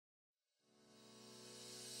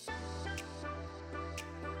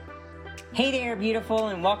Hey there, beautiful,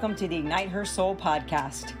 and welcome to the Ignite Her Soul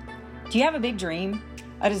podcast. Do you have a big dream?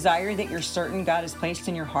 A desire that you're certain God has placed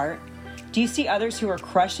in your heart? Do you see others who are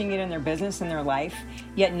crushing it in their business and their life,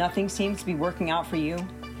 yet nothing seems to be working out for you?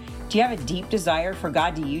 Do you have a deep desire for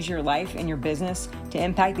God to use your life and your business to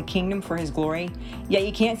impact the kingdom for His glory, yet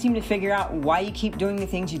you can't seem to figure out why you keep doing the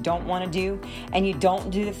things you don't want to do, and you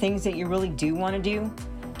don't do the things that you really do want to do?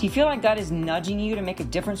 Do you feel like God is nudging you to make a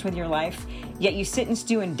difference with your life, yet you sit and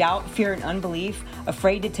stew in doubt, fear, and unbelief,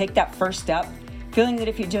 afraid to take that first step, feeling that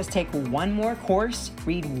if you just take one more course,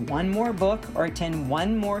 read one more book, or attend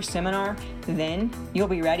one more seminar, then you'll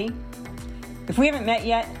be ready? If we haven't met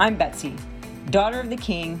yet, I'm Betsy, daughter of the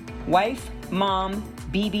King, wife, mom,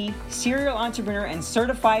 BB, serial entrepreneur, and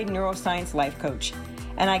certified neuroscience life coach.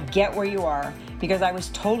 And I get where you are because I was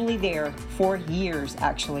totally there for years,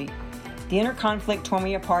 actually. The inner conflict tore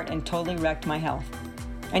me apart and totally wrecked my health.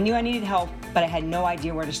 I knew I needed help, but I had no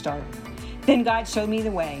idea where to start. Then God showed me the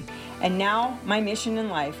way, and now my mission in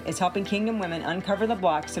life is helping kingdom women uncover the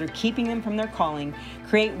blocks that are keeping them from their calling,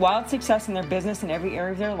 create wild success in their business in every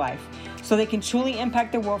area of their life, so they can truly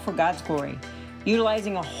impact the world for God's glory,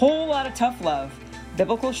 utilizing a whole lot of tough love,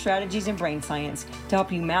 biblical strategies, and brain science to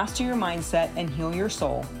help you master your mindset and heal your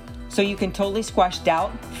soul, so you can totally squash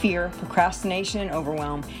doubt, fear, procrastination, and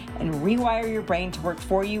overwhelm, and rewire your brain to work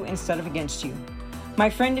for you instead of against you. My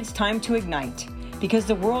friend, it's time to ignite, because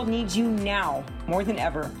the world needs you now more than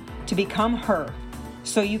ever to become her,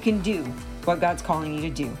 so you can do what God's calling you to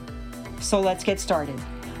do. So let's get started.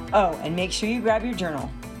 Oh, and make sure you grab your journal,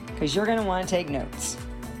 because you're going to want to take notes.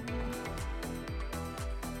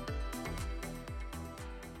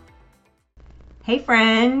 Hey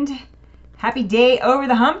friend, happy day over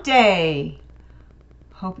the hump day.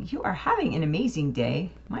 Hope you are having an amazing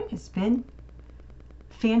day. Mine has been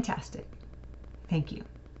fantastic. Thank you.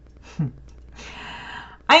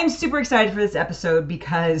 I am super excited for this episode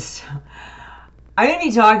because I'm going to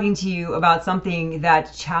be talking to you about something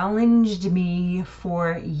that challenged me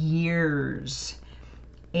for years.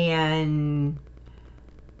 And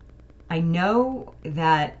I know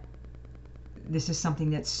that this is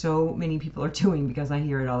something that so many people are doing because I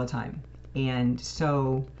hear it all the time. And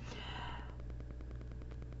so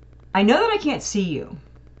I know that I can't see you,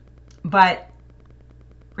 but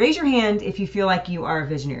raise your hand if you feel like you are a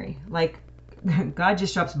visionary. Like God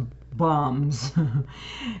just drops bombs,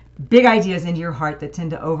 big ideas into your heart that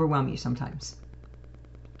tend to overwhelm you sometimes.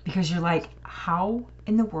 Because you're like, how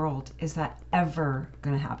in the world is that ever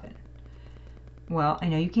going to happen? Well, I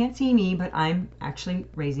know you can't see me, but I'm actually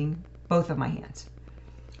raising both of my hands.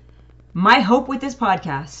 My hope with this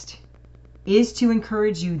podcast is to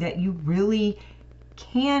encourage you that you really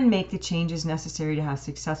can make the changes necessary to have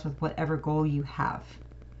success with whatever goal you have.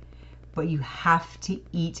 But you have to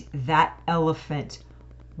eat that elephant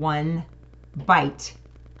one bite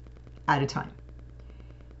at a time,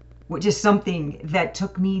 which is something that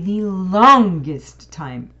took me the longest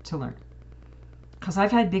time to learn. Because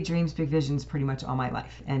I've had big dreams, big visions pretty much all my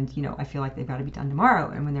life. And, I feel like they've got to be done tomorrow.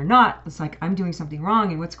 And when they're not, it's like I'm doing something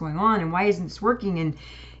wrong and what's going on and why isn't this working? And,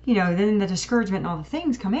 then the discouragement and all the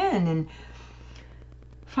things come in. And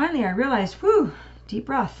finally I realized, deep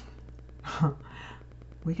breath.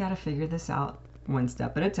 We got to figure this out one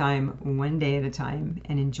step at a time, one day at a time,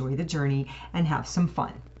 and enjoy the journey and have some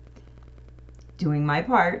fun. Doing my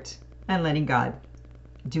part and letting God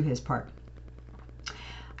do His part.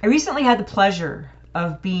 I recently had the pleasure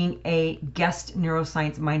of being a guest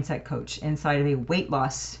neuroscience mindset coach inside of a weight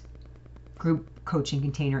loss group coaching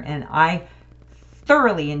container, and I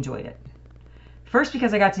thoroughly enjoyed it. First,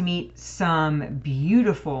 because I got to meet some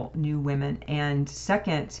beautiful new women, and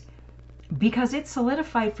second, because it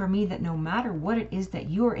solidified for me that no matter what it is that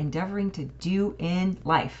you are endeavoring to do in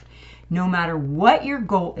life, no matter what your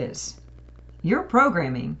goal is, you're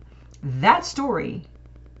programming that story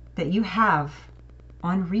that you have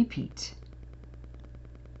on repeat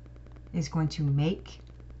is going to make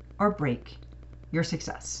or break your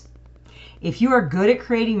success. If you are good at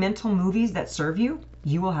creating mental movies that serve you,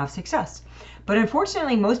 you will have success. But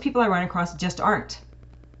unfortunately, most people I run across just aren't.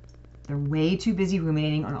 They're way too busy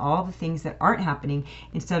ruminating on all the things that aren't happening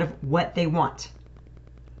instead of what they want.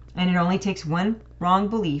 And it only takes one wrong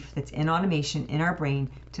belief that's in automation in our brain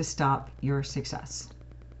to stop your success.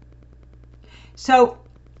 So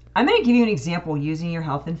I'm going to give you an example using your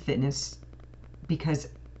health and fitness because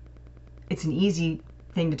it's an easy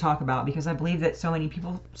thing to talk about, because I believe that so many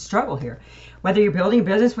people struggle here. Whether you're building a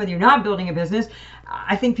business, whether you're not building a business,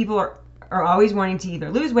 I think people are always wanting to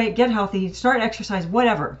either lose weight, get healthy, start exercise,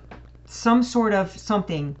 whatever. Some sort of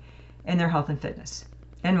something in their health and fitness.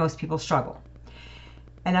 And most people struggle.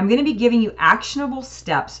 And I'm going to be giving you actionable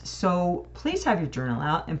steps. So please have your journal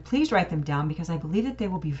out and please write them down because I believe that they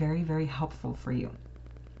will be very, very helpful for you.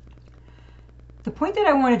 The point that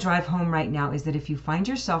I want to drive home right now is that if you find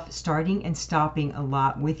yourself starting and stopping a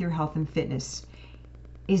lot with your health and fitness,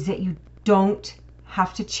 is that you don't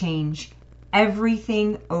have to change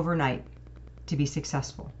everything overnight to be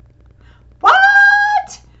successful.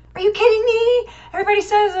 What? Are you kidding me? Everybody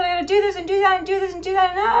says I gotta do this and do that and do this and do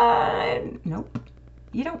that. And nope,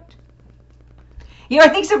 you don't. You know, I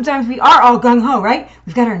think sometimes we are all gung-ho, right?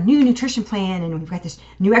 We've got our new nutrition plan and we've got this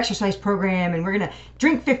new exercise program and we're going to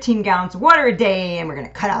drink 15 gallons of water a day and we're going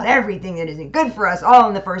to cut out everything that isn't good for us all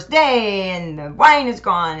in the first day, and the wine is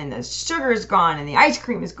gone and the sugar is gone and the ice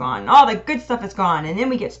cream is gone and all the good stuff is gone. And then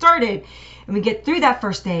we get started and we get through that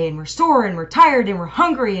first day and we're sore and we're tired and we're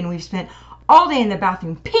hungry and we've spent all day in the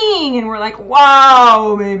bathroom peeing and we're like,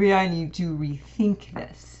 wow, maybe I need to rethink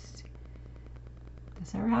this.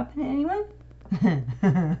 Does that ever happen to anyone?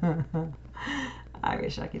 I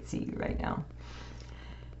wish I could see you right now.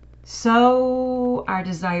 So our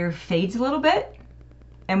desire fades a little bit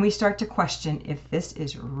and we start to question if this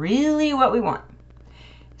is really what we want.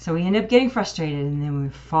 So we end up getting frustrated and then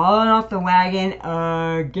we've fallen off the wagon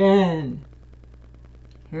again.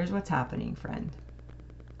 Here's what's happening, friend.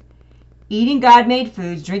 Eating God-made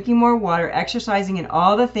foods, drinking more water, exercising, and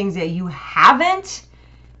all the things that you haven't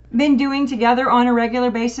been doing together on a regular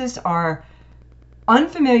basis are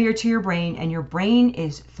unfamiliar to your brain, and your brain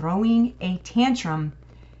is throwing a tantrum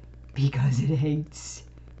because it hates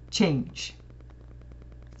change.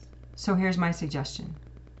 So here's my suggestion.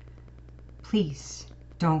 Please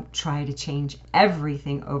don't try to change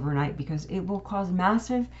everything overnight because it will cause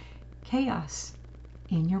massive chaos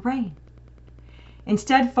in your brain.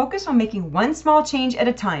 Instead, focus on making one small change at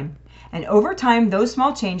a time. And over time, those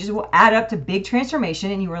small changes will add up to big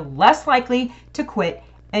transformation and you are less likely to quit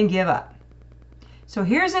and give up. So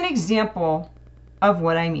here's an example of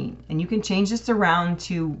what I mean. And you can change this around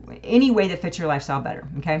to any way that fits your lifestyle better,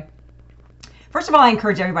 okay? First of all, I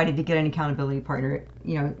encourage everybody to get an accountability partner,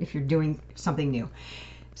 if you're doing something new.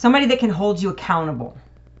 Somebody that can hold you accountable.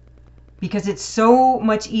 Because it's so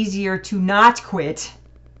much easier to not quit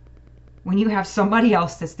when you have somebody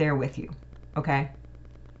else that's there with you, okay?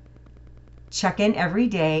 Check in every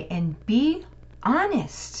day and be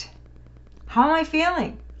honest. How am I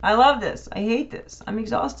feeling? I love this. I hate this. I'm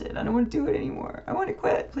exhausted. I don't want to do it anymore. I want to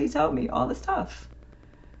quit. Please help me. All this stuff.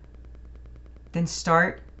 Then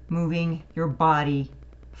start moving your body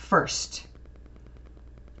first.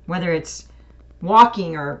 Whether it's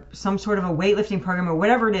walking or some sort of a weightlifting program or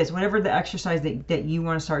whatever it is, whatever the exercise that you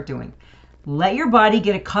want to start doing. Let your body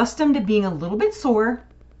get accustomed to being a little bit sore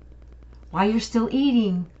while you're still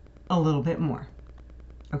eating a little bit more.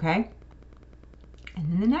 Okay?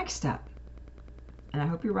 And then the next step, and I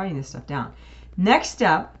hope you're writing this stuff down. Next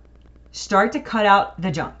step, start to cut out the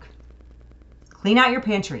junk. Clean out your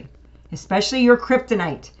pantry, especially your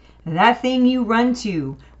kryptonite, that thing you run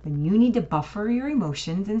to when you need to buffer your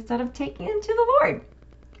emotions instead of taking them to the Lord.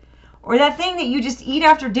 Or that thing that you just eat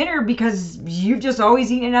after dinner because you've just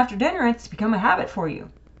always eaten it after dinner and it's become a habit for you.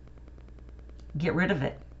 Get rid of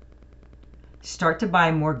it. Start to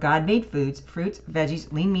buy more God-made foods, fruits,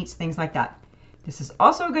 veggies, lean meats, things like that. This is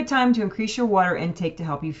also a good time to increase your water intake to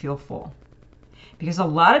help you feel full. Because a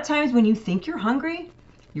lot of times when you think you're hungry,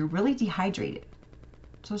 you're really dehydrated.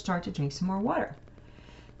 So start to drink some more water.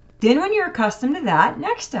 Then when you're accustomed to that,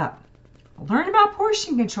 next step, learn about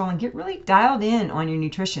portion control and get really dialed in on your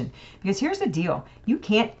nutrition. Because here's the deal. You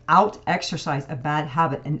can't out-exercise a bad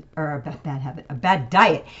habit, a bad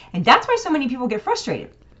diet. And that's why so many people get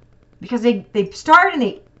frustrated. Because they start and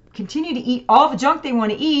they continue to eat all the junk they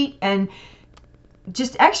want to eat and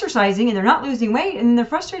just exercising and they're not losing weight and they're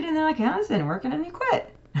frustrated and they're like, this isn't working, and they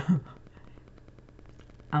quit.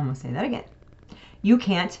 I'm going to say that again. You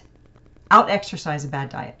can't out-exercise a bad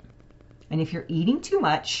diet. And if you're eating too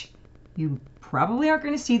much, you probably aren't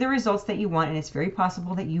going to see the results that you want, and it's very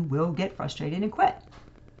possible that you will get frustrated and quit.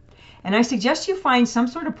 And I suggest you find some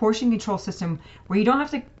sort of portion control system where you don't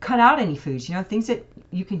have to cut out any foods, things that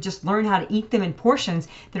you can just learn how to eat them in portions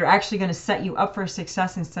that are actually going to set you up for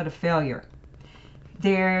success instead of failure.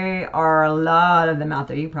 There are a lot of them out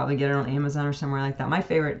there. You probably get it on Amazon or somewhere like that. My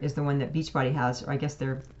favorite is the one that Beachbody has, or I guess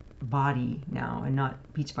they're Body now and not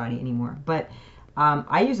Beachbody anymore. But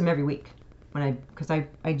I use them every week because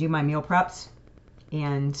I do my meal preps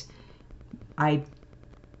and I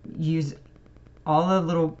use all the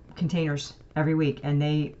little containers every week, and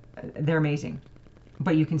they're amazing.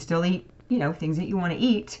 But you can still eat, things that you want to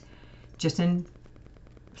eat, just in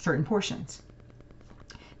certain portions.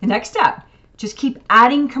 The next step, just keep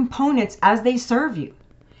adding components as they serve you.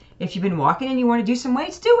 If you've been walking and you want to do some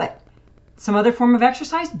weights, do it. Some other form of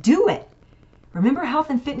exercise, do it. Remember,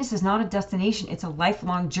 health and fitness is not a destination. It's a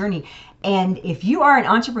lifelong journey. And if you are an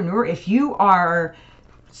entrepreneur, if you are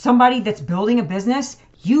somebody that's building a business,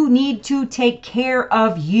 you need to take care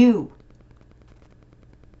of you.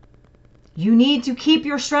 You need to keep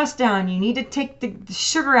your stress down. You need to take the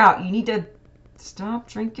sugar out. You need to stop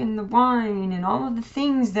drinking the wine and all of the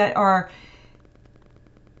things that are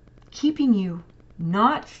keeping you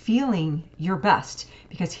not feeling your best.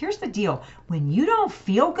 Because here's the deal. When you don't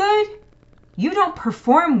feel good, you don't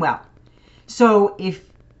perform well. So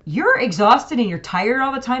if you're exhausted and you're tired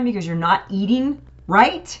all the time because you're not eating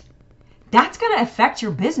right, that's going to affect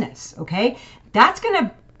your business, okay? That's going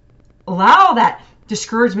to allow that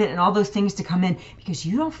discouragement and all those things to come in because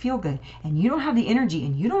you don't feel good and you don't have the energy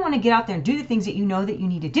and you don't want to get out there and do the things that you know that you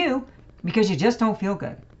need to do because you just don't feel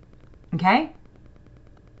good, okay?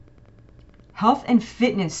 Health and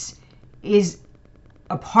fitness is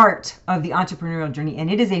a part of the entrepreneurial journey,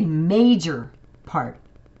 and it is a major part,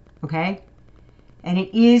 okay? And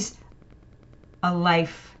it is a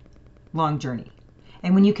lifelong journey.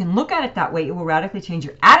 And when you can look at it that way, it will radically change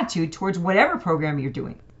your attitude towards whatever program you're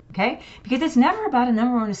doing, okay? Because it's never about a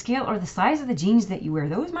number on a scale or the size of the jeans that you wear.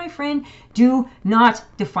 Those, my friend, do not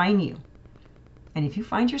define you. And if you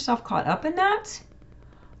find yourself caught up in that,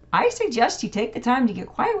 I suggest you take the time to get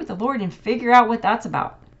quiet with the Lord and figure out what that's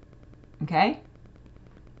about, okay?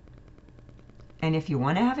 And if you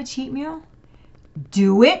want to have a cheat meal,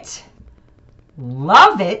 do it,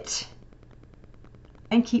 love it,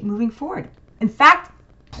 and keep moving forward. In fact,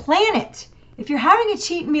 plan it. If you're having a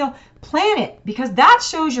cheat meal, plan it, because that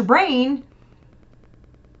shows your brain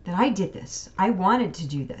that I did this. I wanted to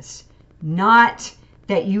do this. Not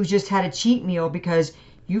that you just had a cheat meal because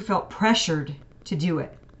you felt pressured to do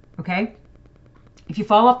it, okay? If you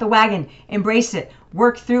fall off the wagon, embrace it,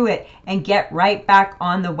 work through it, and get right back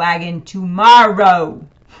on the wagon tomorrow.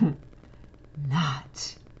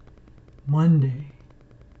 Not Monday.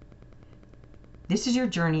 This is your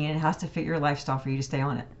journey, and it has to fit your lifestyle for you to stay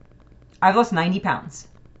on it. I've lost 90 pounds,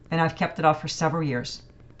 and I've kept it off for several years,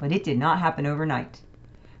 but it did not happen overnight.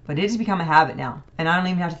 But it has become a habit now, and I don't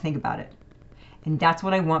even have to think about it. And that's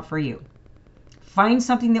what I want for you. Find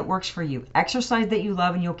something that works for you. Exercise that you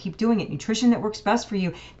love and you'll keep doing it. Nutrition that works best for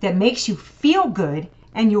you, that makes you feel good,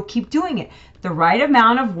 and you'll keep doing it. The right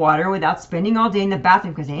amount of water without spending all day in the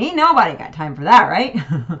bathroom, because ain't nobody got time for that, right?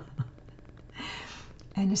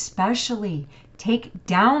 And especially take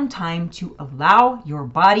downtime to allow your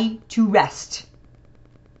body to rest.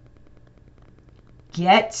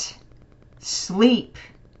 Get sleep.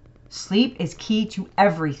 Sleep is key to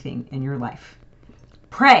everything in your life.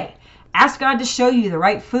 Pray. Ask God to show you the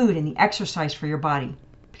right food and the exercise for your body,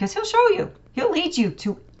 because He'll show you. He'll lead you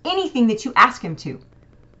to anything that you ask Him to.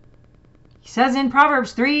 He says in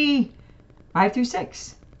Proverbs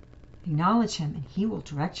 3:5-6, acknowledge Him and He will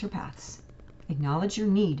direct your paths. Acknowledge your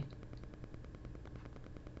need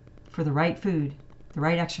for the right food, the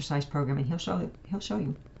right exercise program, and He'll show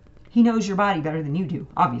you. He knows your body better than you do,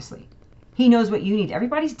 obviously. He knows what you need.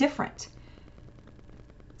 Everybody's different.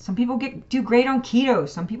 Some people do great on keto.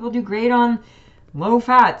 Some people do great on low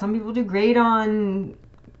fat. Some people do great on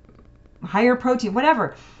higher protein,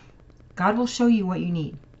 whatever. God will show you what you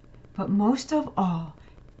need. But most of all,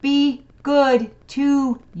 be good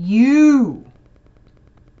to you.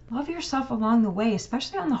 Love yourself along the way,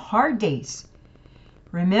 especially on the hard days.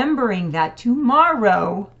 Remembering that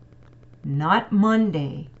tomorrow, not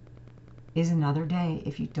Monday, is another day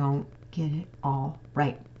if you don't get it all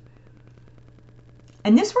right.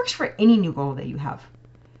 And this works for any new goal that you have,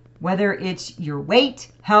 whether it's your weight,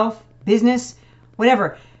 health, business,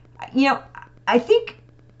 whatever. You know, I think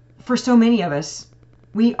for so many of us,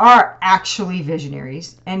 we are actually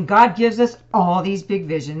visionaries, and God gives us all these big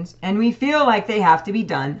visions, and we feel like they have to be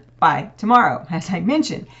done by tomorrow. As I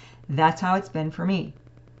mentioned, that's how it's been for me.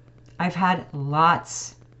 I've had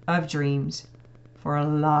lots of dreams for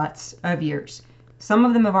lots of years. Some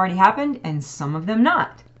of them have already happened, and some of them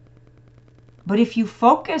not. But if you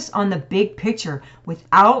focus on the big picture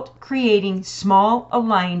without creating small,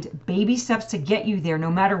 aligned baby steps to get you there,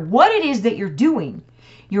 no matter what it is that you're doing,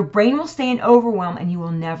 your brain will stay in overwhelm and you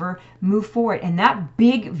will never move forward. And that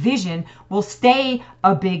big vision will stay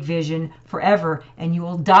a big vision forever, and you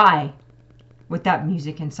will die with that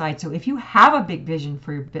music inside. So if you have a big vision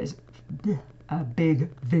for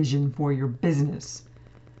your business,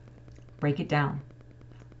 break it down.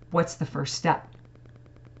 What's the first step?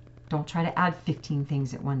 Don't try to add 15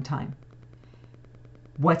 things at one time.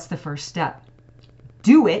 What's the first step?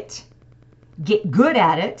 Do it, get good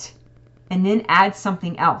at it, and then add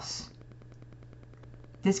something else.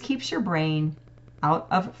 This keeps your brain out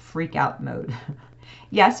of freak out mode.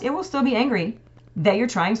 Yes, it will still be angry that you're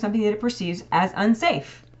trying something that it perceives as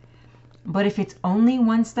unsafe. But if it's only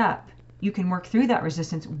one step, you can work through that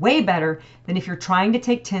resistance way better than if you're trying to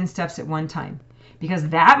take 10 steps at one time. Because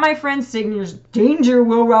that, my friend, signals danger,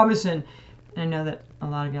 Will Robinson. And I know that a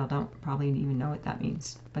lot of y'all don't probably even know what that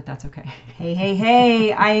means, but that's okay.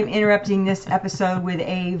 Hey, I am interrupting this episode with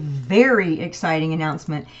a very exciting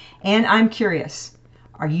announcement. And I'm curious,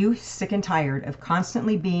 are you sick and tired of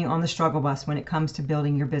constantly being on the struggle bus when it comes to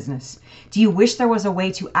building your business? Do you wish there was a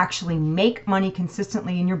way to actually make money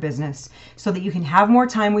consistently in your business so that you can have more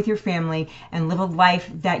time with your family and live a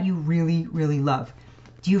life that you really, really love?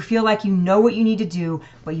 Do you feel like you know what you need to do,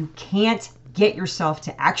 but you can't get yourself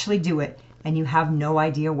to actually do it, and you have no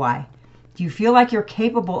idea why? Do you feel like you're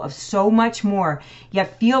capable of so much more,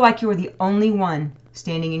 yet feel like you're the only one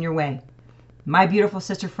standing in your way? My beautiful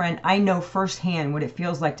sister friend, I know firsthand what it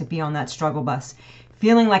feels like to be on that struggle bus,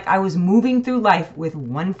 feeling like I was moving through life with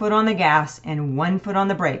one foot on the gas and one foot on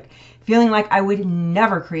the brake, feeling like I would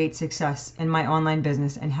never create success in my online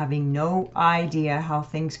business and having no idea how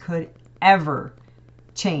things could ever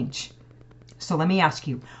change. So let me ask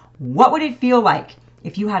you, what would it feel like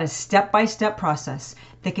if you had a step-by-step process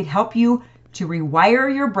that could help you to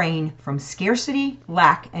rewire your brain from scarcity,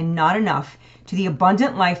 lack, and not enough to the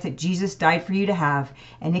abundant life that Jesus died for you to have,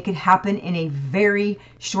 and it could happen in a very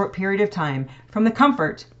short period of time from the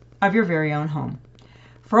comfort of your very own home?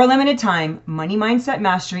 For a limited time, Money Mindset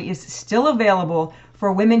Mastery is still available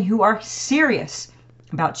for women who are serious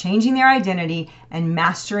about changing their identity and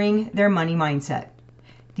mastering their money mindset.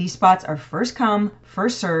 These spots are first come,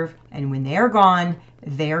 first serve, and when they are gone,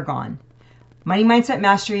 they are gone. Money Mindset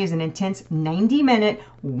Mastery is an intense 90-minute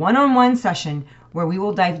one-on-one session where we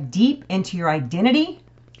will dive deep into your identity,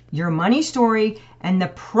 your money story, and the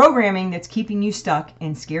programming that's keeping you stuck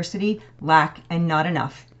in scarcity, lack, and not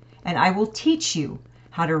enough. And I will teach you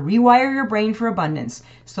how to rewire your brain for abundance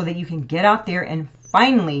so that you can get out there and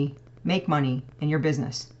finally make money in your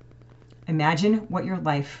business. Imagine what your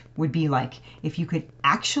life would be like if you could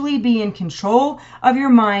actually be in control of your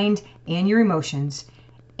mind and your emotions,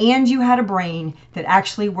 and you had a brain that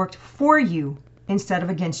actually worked for you instead of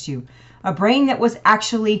against you. A brain that was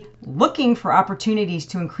actually looking for opportunities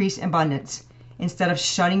to increase abundance instead of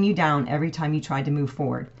shutting you down every time you tried to move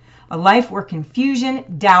forward. A life where confusion,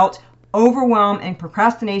 doubt, overwhelm, and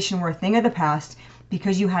procrastination were a thing of the past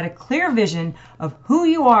because you had a clear vision of who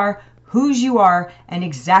you are, whose you are, and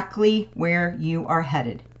exactly where you are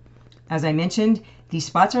headed. As I mentioned, these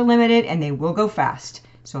spots are limited and they will go fast.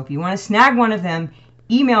 So if you want to snag one of them,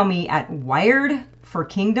 email me at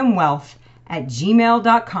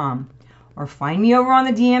wiredforkingdomwealth@gmail.com or find me over on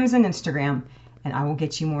the DMs and Instagram and I will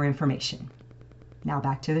get you more information. Now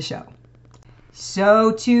back to the show.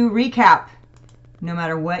 So to recap, no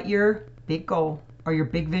matter what your big goal or your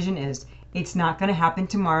big vision is, it's not going to happen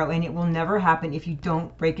tomorrow, and it will never happen if you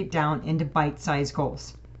don't break it down into bite-sized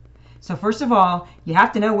goals. So first of all, you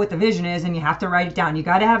have to know what the vision is and you have to write it down. You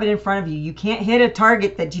got to have it in front of you. You can't hit a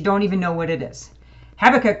target that you don't even know what it is.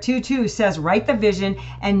 Habakkuk 2:2 says, write the vision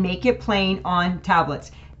and make it plain on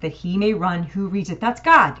tablets, that he may run who reads it. That's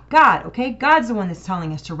God, okay? God's the one that's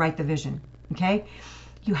telling us to write the vision, okay?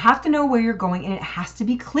 You have to know where you're going, and it has to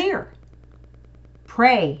be clear.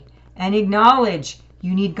 Pray and acknowledge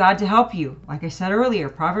you need God to help you. Like I said earlier,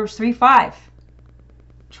 Proverbs 3:5.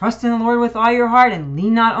 Trust in the Lord with all your heart and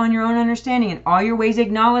lean not on your own understanding. In all your ways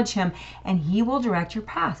acknowledge him, and he will direct your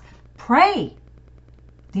path. Pray.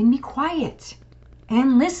 Then be quiet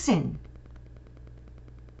and listen.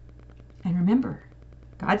 And remember,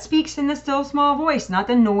 God speaks in the still small voice, not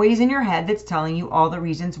the noise in your head that's telling you all the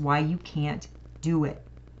reasons why you can't do it.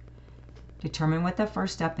 Determine what the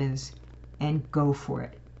first step is and go for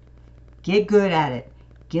it. Get good at it.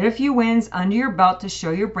 Get a few wins under your belt to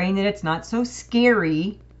show your brain that it's not so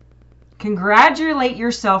scary. Congratulate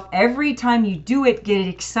yourself every time you do it. Get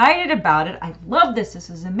excited about it. I love this. This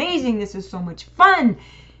is amazing. This is so much fun.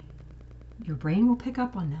 Your brain will pick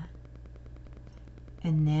up on that.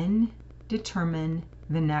 And then determine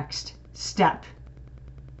the next step.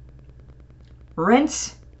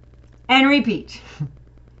 Rinse and repeat.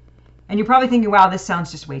 And you're probably thinking, wow, this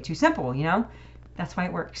sounds just way too simple, you know? That's why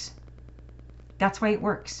it works. That's why it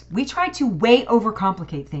works. We try to way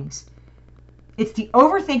overcomplicate things. It's the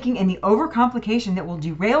overthinking and the overcomplication that will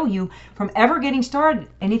derail you from ever getting started.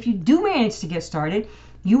 And if you do manage to get started,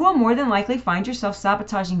 you will more than likely find yourself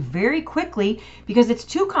sabotaging very quickly because it's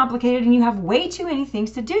too complicated and you have way too many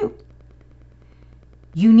things to do.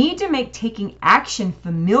 You need to make taking action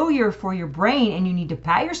familiar for your brain, and you need to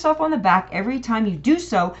pat yourself on the back every time you do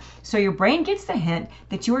so your brain gets the hint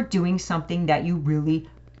that you are doing something that you really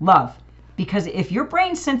love. Because if your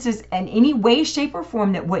brain senses in any way, shape, or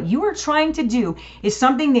form that what you are trying to do is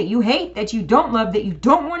something that you hate, that you don't love, that you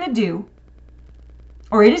don't want to do,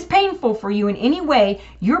 or it is painful for you in any way,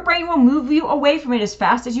 your brain will move you away from it as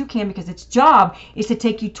fast as you can, because its job is to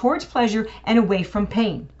take you towards pleasure and away from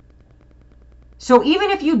pain. So even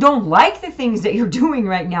if you don't like the things that you're doing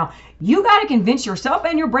right now, you got to convince yourself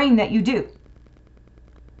and your brain that you do.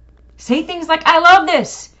 Say things like, I love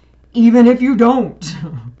this, even if you don't.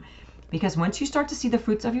 Because once you start to see the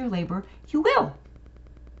fruits of your labor, you will.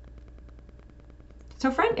 So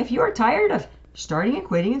friend, if you are tired of starting and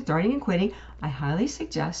quitting, I highly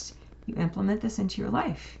suggest you implement this into your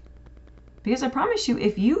life. Because I promise you,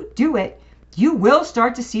 if you do it, you will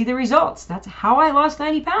start to see the results. That's how I lost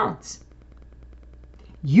 90 pounds.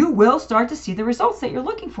 You will start to see the results that you're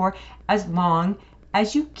looking for as long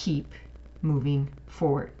as you keep moving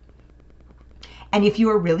forward. And if you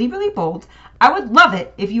are really, really bold, I would love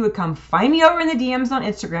it if you would come find me over in the DMs on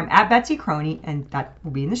Instagram at Betsy Croney, and that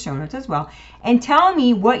will be in the show notes as well, and tell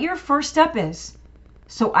me what your first step is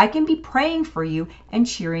so I can be praying for you and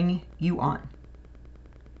cheering you on.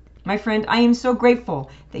 My friend, I am so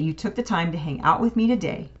grateful that you took the time to hang out with me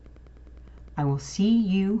today. I will see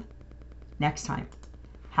you next time.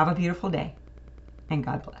 Have a beautiful day, and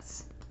God bless.